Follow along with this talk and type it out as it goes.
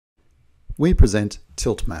We present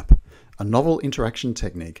Tilt Map, a novel interaction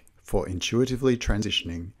technique for intuitively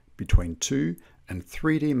transitioning between 2 and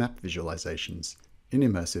 3D map visualizations in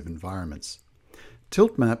immersive environments.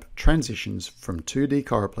 Tilt Map transitions from 2D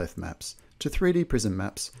Choropleth maps to 3D Prism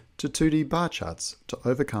maps to 2D bar charts to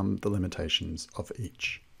overcome the limitations of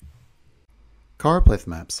each. Choropleth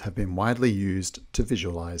maps have been widely used to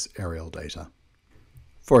visualize aerial data.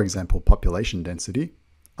 For example, population density,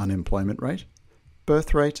 unemployment rate,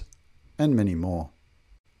 birth rate, and many more.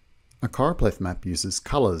 A Choropleth map uses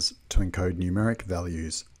colors to encode numeric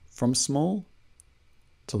values from small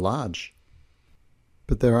to large.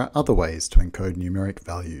 But there are other ways to encode numeric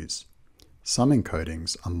values. Some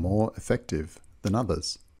encodings are more effective than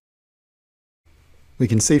others. We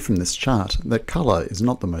can see from this chart that color is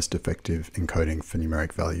not the most effective encoding for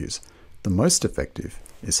numeric values. The most effective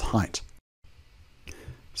is height.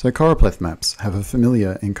 So Choropleth maps have a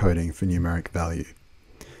familiar encoding for numeric value.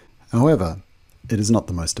 However, it is not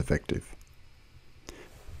the most effective.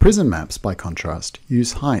 Prism maps, by contrast,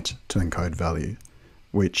 use height to encode value,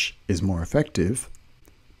 which is more effective,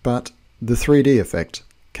 but the 3D effect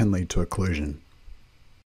can lead to occlusion.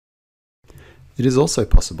 It is also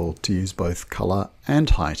possible to use both color and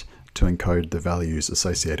height to encode the values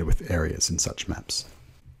associated with areas in such maps.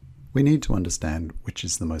 We need to understand which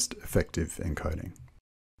is the most effective encoding.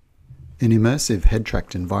 In immersive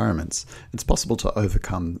head-tracked environments, it's possible to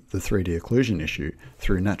overcome the 3D occlusion issue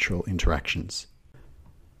through natural interactions.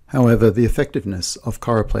 However, the effectiveness of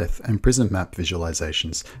Choropleth and Prism map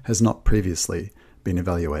visualizations has not previously been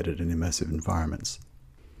evaluated in immersive environments.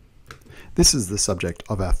 This is the subject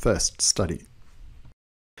of our first study.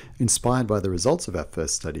 Inspired by the results of our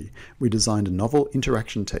first study, we designed a novel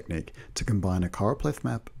interaction technique to combine a Choropleth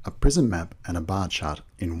map, a Prism map, and a bar chart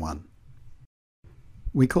in one.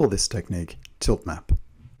 We call this technique Tilt Map.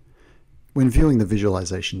 When viewing the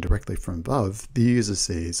visualization directly from above, the user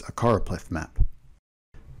sees a Choropleth map.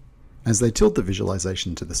 As they tilt the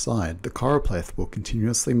visualization to the side, the Choropleth will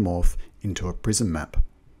continuously morph into a Prism map.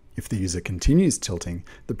 If the user continues tilting,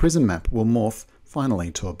 the Prism map will morph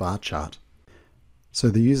finally to a bar chart. So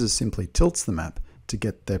the user simply tilts the map to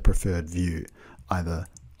get their preferred view, either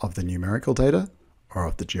of the numerical data or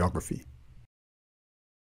of the geography.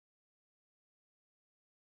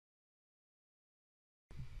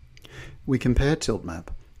 We compare Tilt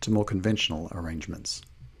Map to more conventional arrangements.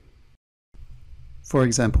 For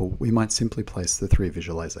example, we might simply place the 3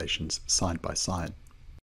 visualizations side by side.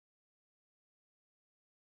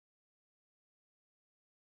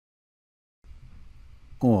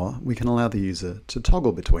 Or we can allow the user to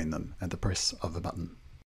toggle between them at the press of a button.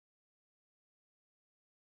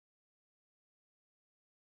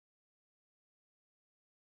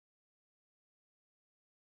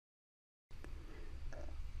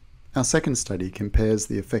 Our second study compares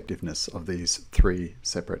the effectiveness of these 3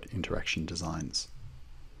 separate interaction designs.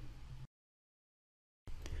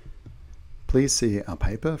 Please see our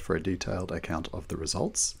paper for a detailed account of the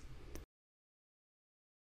results.